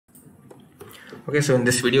Okay, so in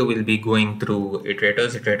this video, we'll be going through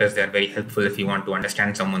iterators. Iterators, they are very helpful if you want to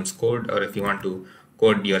understand someone's code or if you want to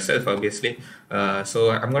code yourself, obviously. So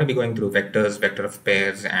I'm going to be going through vectors, vector of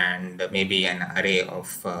pairs, and maybe an array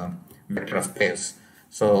of vector of pairs.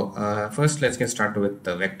 So first, let's get started with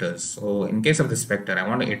the vectors. So in case of this vector, I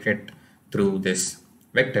want to iterate through this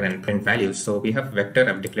vector and print values. So we have vector,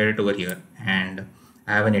 I've declared it over here, and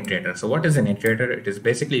I have an iterator. So what is an iterator? It is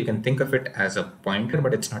basically, you can think of it as a pointer,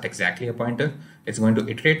 but it's not exactly a pointer. It's going to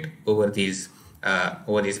iterate over these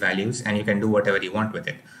values, and you can do whatever you want with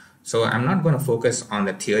it. So I'm not going to focus on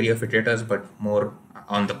the theory of iterators, but more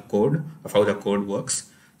on the code of how the code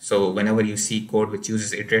works. So whenever you see code which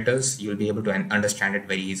uses iterators, you'll be able to understand it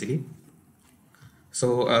very easily.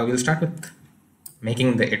 So we'll start with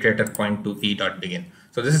making the iterator point to v.begin.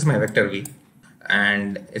 So this is my vector v,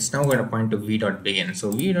 and it's now going to point to v.begin.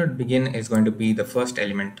 So v.begin is going to be the first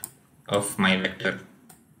element of my vector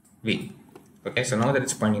v. Okay, so now that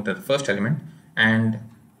it's pointing to the first element, and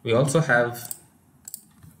we also have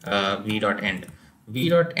v.end.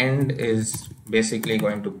 v.end is basically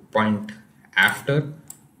going to point after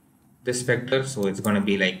this vector. So it's going to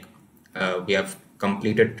be like we have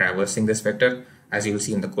completed traversing this vector, as you'll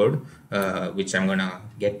see in the code, which I'm going to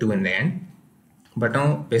get to in the end. But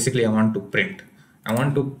now basically I want to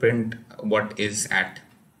print what is at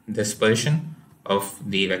this position of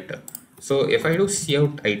the vector. So if I do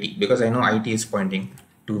cout it, because I know it is pointing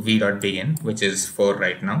to v.begin, which is 4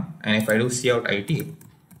 right now, and if I do cout it,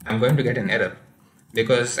 I'm going to get an error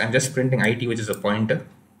because I'm just printing it, which is a pointer,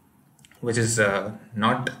 which is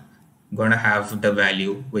not going to have the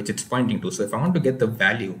value which it's pointing to. So if I want to get the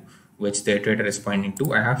value which the iterator is pointing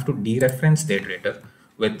to, I have to dereference the iterator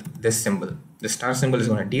with this symbol. The star symbol is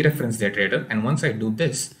going to dereference the iterator, and once I do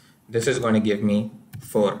this, this is going to give me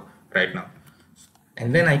 4 right now.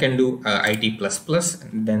 And then I can do it plus plus,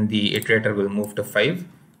 and then the iterator will move to 5,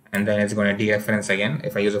 and then it's going to dereference again.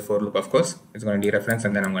 If I use a for loop, of course, it's going to dereference,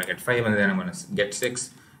 and then I'm going to get 5, and then I'm going to get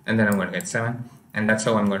 6, and then I'm going to get 7, and that's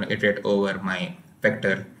how I'm going to iterate over my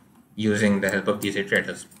vector using the help of these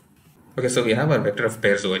iterators. Okay, so we have our vector of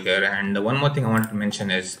pairs over here, and one more thing I wanted to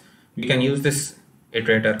mention is we can use this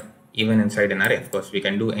iterator even inside an array. Of course, we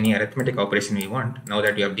can do any arithmetic operation we want. Now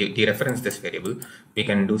that we have dereferenced this variable, we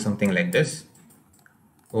can do something like this.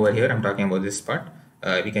 Over here, I'm talking about this part.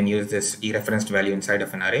 We can use this dereferenced value inside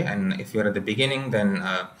of an array, and if you're at the beginning, then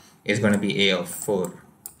it's going to be a of 4.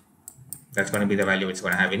 That's going to be the value it's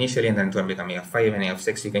going to have initially, and then it's going to become a of 5 and a of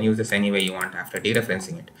 6. You can use this any way you want after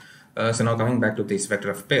dereferencing it. So now coming back to this vector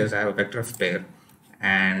of pairs, I have a vector of pair,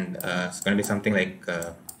 and it's going to be something like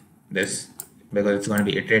this, because it's going to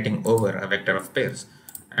be iterating over a vector of pairs.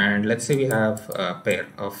 And let's say we have a pair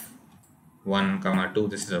of 1, 2,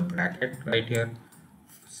 this is a bracket right here,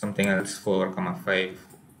 something else 4, 5,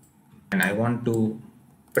 and I want to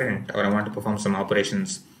print, or I want to perform some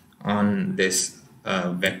operations on this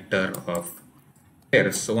vector of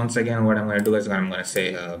pairs. So once again, what I'm going to do is I'm going to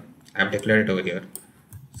say I've declared it over here.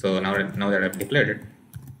 So now that I've declared it,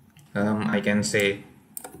 I can say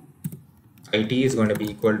it is going to be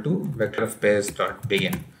equal to vector of pairs dot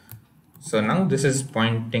begin. So now this is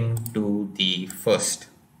pointing to the first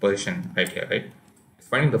position right here, right? It's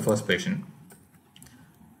pointing to the first position.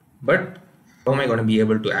 But how am I going to be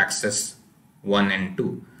able to access 1 and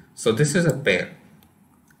 2? So this is a pair.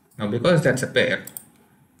 Now because that's a pair,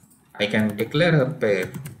 I can declare a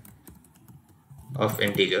pair of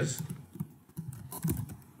integers,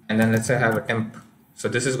 and then let's say I have a temp. So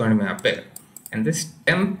this is going to be a pair, and this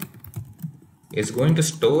temp is going to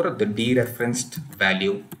store the dereferenced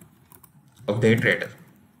value of the iterator.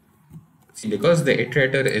 See, because the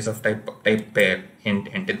iterator is of type pair, hint,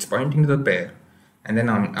 it's pointing to the pair, and then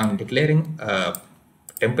I'm declaring a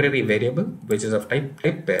temporary variable which is of type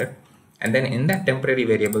pair, and then in that temporary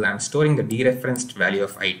variable I'm storing the dereferenced value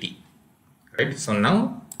of it, right? So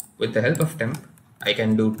now with the help of temp, I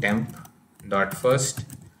can do temp dot first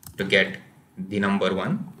to get the number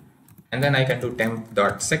 1, and then I can do temp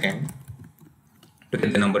dot second to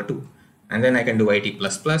get the number 2, and then I can do it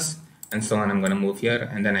plus plus, and so on. I'm going to move here,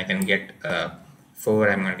 and then I can get 4,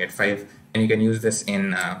 I'm going to get 5, and you can use this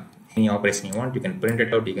in any operation you want. You can print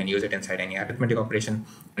it out, you can use it inside any arithmetic operation,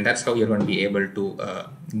 and that's how you're going to be able to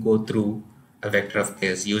go through a vector of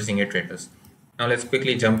pairs using iterators. Now let's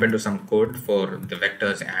quickly jump into some code for the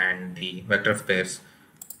vectors and the vector of pairs.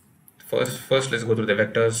 First let's go through the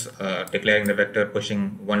vectors, declaring the vector,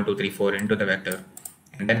 pushing 1, 2, 3, 4 into the vector,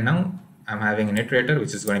 and then now I'm having an iterator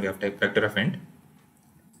which is going to be of type vector of int.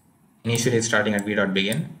 Initially it's starting at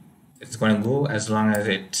v.begin. It's going to go as long as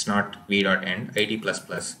it's not v.end, it plus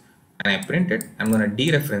plus, and I print it. I'm going to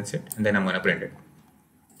dereference it, and then I'm going to print it.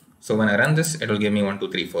 So when I run this, it will give me 1, 2,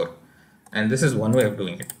 3, 4. And this is one way of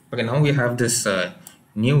doing it. Okay, now we have this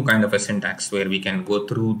new kind of a syntax where we can go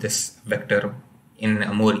through this vector in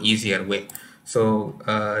a more easier way. So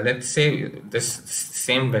let's say this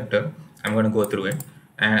same vector, I'm going to go through it,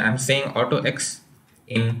 and I'm saying auto x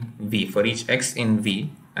in v. For each x in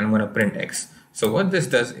v, I'm going to print x. So what this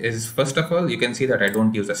does is, first of all, you can see that I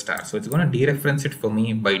don't use a star. So it's going to dereference it for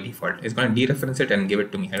me by default. It's going to dereference it and give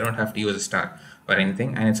it to me. I don't have to use a star or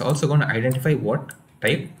anything. And it's also going to identify what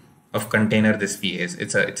type of container this v is.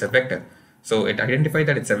 It's a vector. So it identified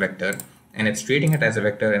that it's a vector, and it's treating it as a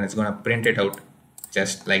vector, and it's going to print it out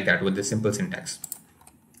just like that with the simple syntax.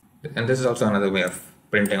 And this is also another way of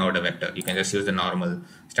printing out a vector. You can just use the normal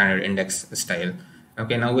standard index style.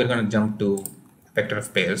 Okay, now we're going to jump to vector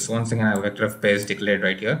of pairs. So once again, I have a vector of pairs declared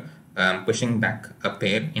right here, pushing back a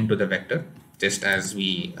pair into the vector, just as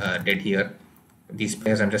we did here. These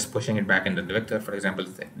pairs, I'm just pushing it back into the vector. For example,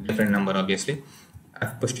 it's a different number, obviously.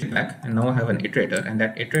 I've pushed it back, and now I have an iterator, and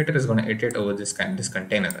that iterator is going to iterate over this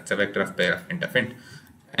container. It's a vector of pair of int.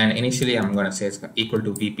 And initially, I'm going to say it's equal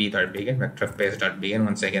to vp.begin, vector of pairs.begin.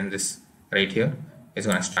 Once again, this right here is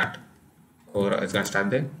going to start, or it's going to start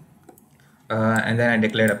there. And then I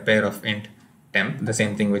declared a pair of int temp, the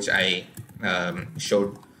same thing which I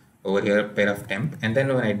showed over here, pair of temp. And then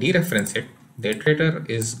when I dereference it, the iterator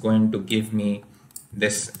is going to give me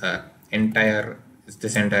this entire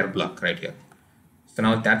block right here. So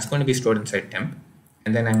now that's going to be stored inside temp,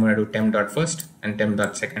 and then I'm going to do temp.first and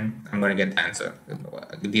temp.second. I'm going to get the answer.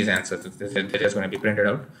 These answers, they're just going to be printed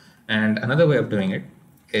out. And another way of doing it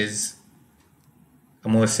is a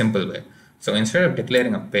more simple way. So instead of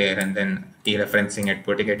declaring a pair and then dereferencing it,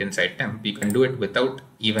 putting it inside temp, you can do it without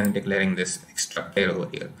even declaring this extra pair over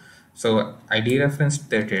here. So I dereferenced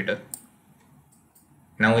the iterator.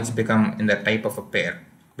 Now it's become in the type of a pair,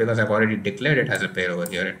 because I've already declared it as a pair over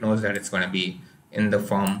here. It knows that it's going to be in the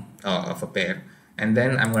form of a pair. And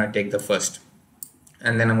then I'm going to take the first,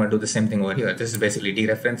 and then I'm going to do the same thing over here. This is basically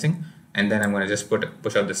dereferencing, and then I'm going to just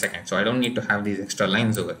push out the second. So I don't need to have these extra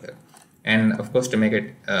lines over here. And of course, to make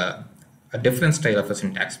it a different style of a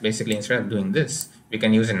syntax, basically instead of doing this, we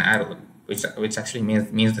can use an arrow, which actually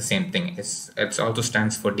means the same thing. It also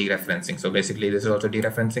stands for dereferencing. So basically this is also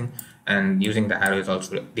dereferencing, and using the arrow is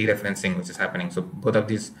also dereferencing, which is happening. So both of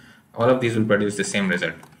these, all of these will produce the same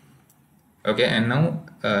result. Okay, and now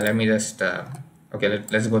let me just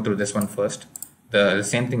let's go through this one first. The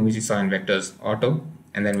same thing which we saw in vectors, auto,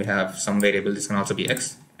 and then we have some variable. This can also be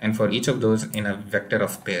x, and for each of those in a vector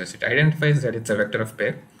of pairs, it identifies that it's a vector of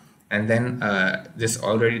pair, and then this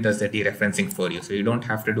already does the dereferencing for you. So you don't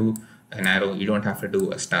have to do an arrow, you don't have to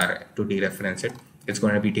do a star to dereference it. It's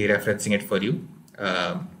going to be dereferencing it for you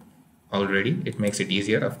already. It makes it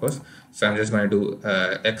easier, of course. So I'm just going to do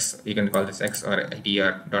x. You can call this x, or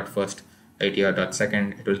itr.first,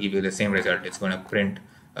 itr.second. It will give you the same result. It's going to print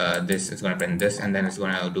this, it's going to print this, and then it's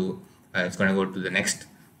going to do it's going to go to the next.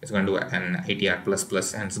 It's going to do an itr plus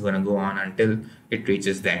plus, and it's going to go on until it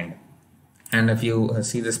reaches the end. And if you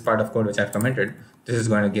see this part of code which I've commented, this is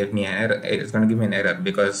going to give me an error. It's going to give me an error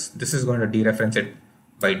because this is going to dereference it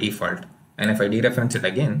by default, and if I dereference it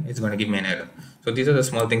again, it's going to give me an error. So these are the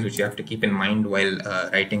small things which you have to keep in mind while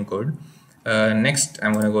writing code. Next,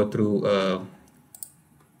 I'm going to go through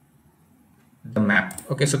the map.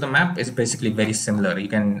 Okay, so the map is basically very similar. You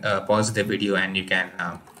can pause the video and you can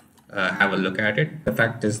have a look at it. The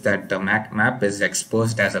fact is that the map is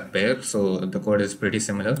exposed as a pair, so the code is pretty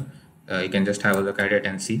similar. You can just have a look at it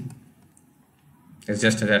and see. It's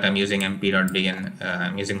just that I'm using mp.begin,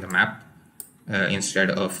 I'm using the map instead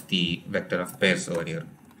of the vector of pairs over here.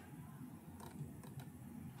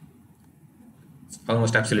 It's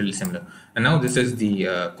almost absolutely similar. And now this is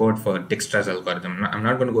the code for Dijkstra's algorithm. I'm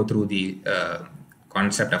not going to go through the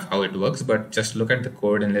concept of how it works, but just look at the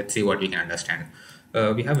code and let's see what we can understand.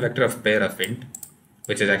 We have vector of pair of int,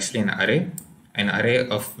 which is actually an array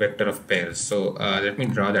of vector of pairs. So let me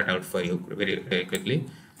draw that out for you very, very quickly.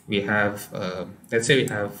 We have, let's say we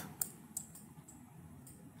have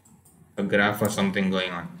a graph or something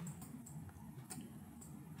going on.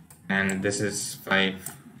 And this is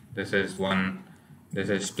 5, this is 1, this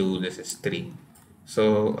is 2, this is 3.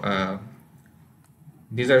 So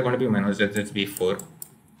these are going to be my nodes. Let's be 4.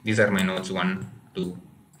 These are my nodes 1, 2,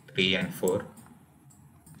 3, and 4.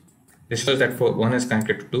 This shows that 1 is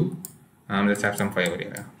connected to 2. Let's have some 5 over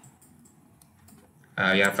here.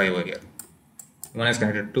 Yeah, 5 over here. 1 is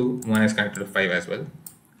connected to 2, 1 is connected to 5 as well.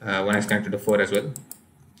 1 is connected to 4 as well.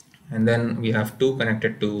 And then we have 2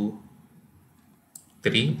 connected to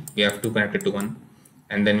 3. We have 2 connected to 1.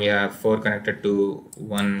 And then we have 4 connected to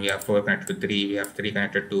 1. We have 4 connected to 3. We have 3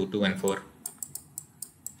 connected to 2 and 4.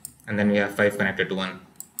 and then we have 5 connected to 1.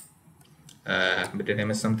 But did I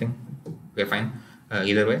miss something? Okay, fine.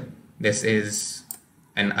 Either way, this is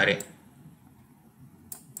an array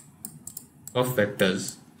of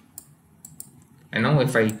vectors. And now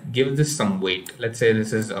if I give this some weight, let's say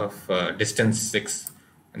this is of distance 6,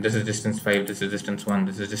 and this is distance 5, this is distance 1,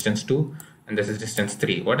 this is distance 2, and this is distance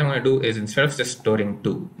 3. What I'm going to do is, instead of just storing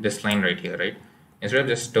 2, this line right here, right? Instead of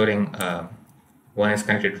just storing 1 is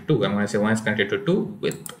connected to 2, I'm going to say 1 is connected to 2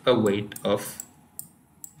 with a weight of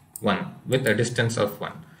 1, with a distance of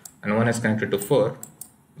 1, and 1 is connected to 4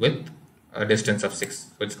 with a distance of 6.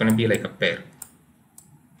 So it's going to be like a pair.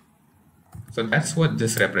 So that's what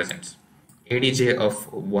this represents. ADJ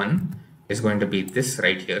of 1 is going to be this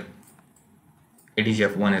right here. ADJ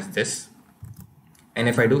of 1 is this. And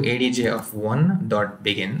if I do ADJ of 1 dot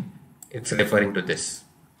begin, it's referring to this.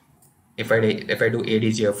 If I do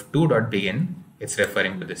ADJ of 2 dot begin, it's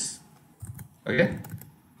referring to this. Okay.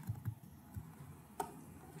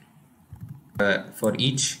 For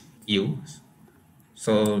each u,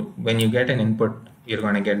 so when you get an input, you're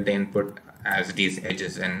going to get the input as these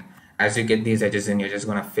edges, and as you get these edges in, you're just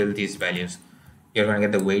going to fill these values. You're going to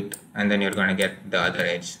get the weight, and then you're going to get the other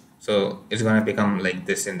edge. So it's going to become like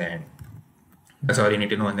this in the end. That's all you need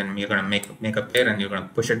to know. And then you're going to make a pair, and you're going to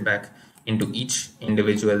push it back into each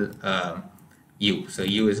individual u. So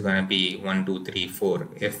u is going to be 1, 2, 3, 4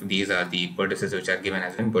 if these are the vertices which are given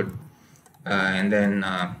as input. And then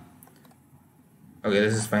okay,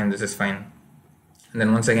 this is fine, this is fine. And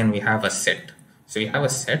then once again we have a set. So we have a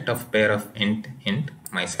set of pair of int,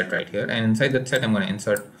 my set right here, and inside that set I'm going to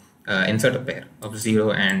insert a pair of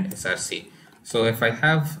 0 and src. So if I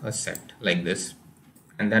have a set like this,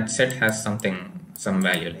 and that set has some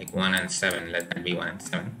value like 1 and 7, let that be 1 and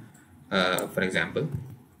 7, for example.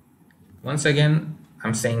 Once again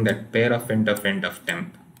I'm saying that pair of int of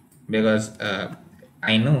temp, because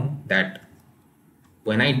I know that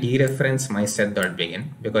when I dereference my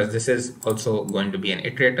set.begin, because this is also going to be an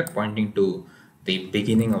iterator pointing to the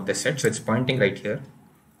beginning of the set, so it's pointing right here.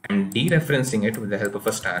 I'm dereferencing it with the help of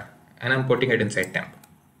a star, and I'm putting it inside temp.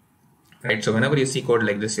 Right, so whenever you see code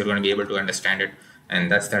like this, you're going to be able to understand it, and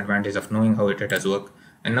that's the advantage of knowing how iterators work.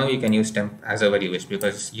 And now you can use temp as ever you wish,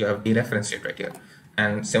 because you have dereferenced it right here.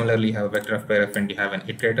 And similarly, you have a vector of pair of int, you have an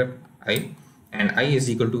iterator I, and I is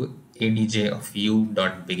equal to adj of u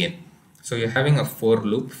dot begin. So you're having a for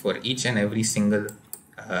loop for each and every single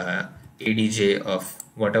adj of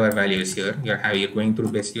whatever value is here. You're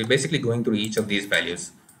basically going through each of these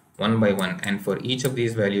values one by one, and for each of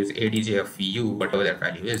these values adj of u, whatever that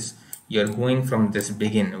value is, you're going from this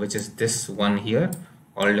begin, which is this one here,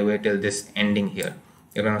 all the way till this ending here.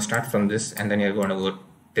 You're going to start from this, and then you're going to go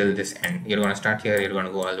till this end. You're going to start here, you're going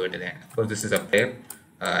to go all the way to the end. Of course, this is a pair.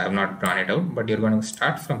 I have not drawn it out, but you're going to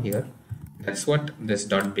start from here. That's what this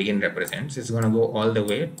dot begin represents. It's going to go all the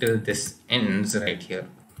way till this ends right here.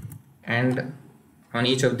 And on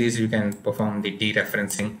each of these, you can perform the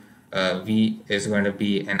dereferencing. V is going to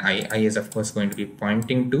be an I. I is of course going to be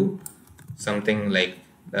pointing to something like,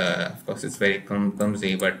 of course it's very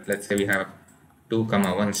clumsy, but let's say we have 2,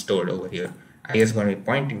 1 stored over here. I is going to be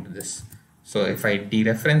pointing to this. So if I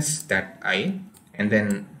dereference that I and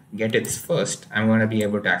then get its first, I'm going to be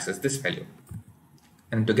able to access this value.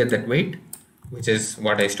 And to get that weight, which is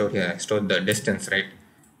what I stored here, I stored the distance, right?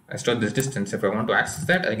 I stored this distance. If I want to access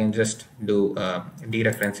that, I can just do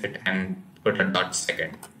dereference it and put a dot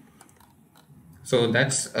second. So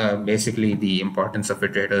that's basically the importance of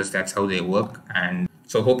iterators. That's how they work. And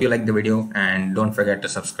so hope you like the video, and don't forget to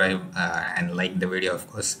subscribe and like the video, of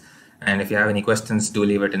course. And if you have any questions, do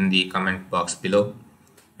leave it in the comment box below.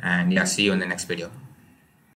 And yeah, see you in the next video.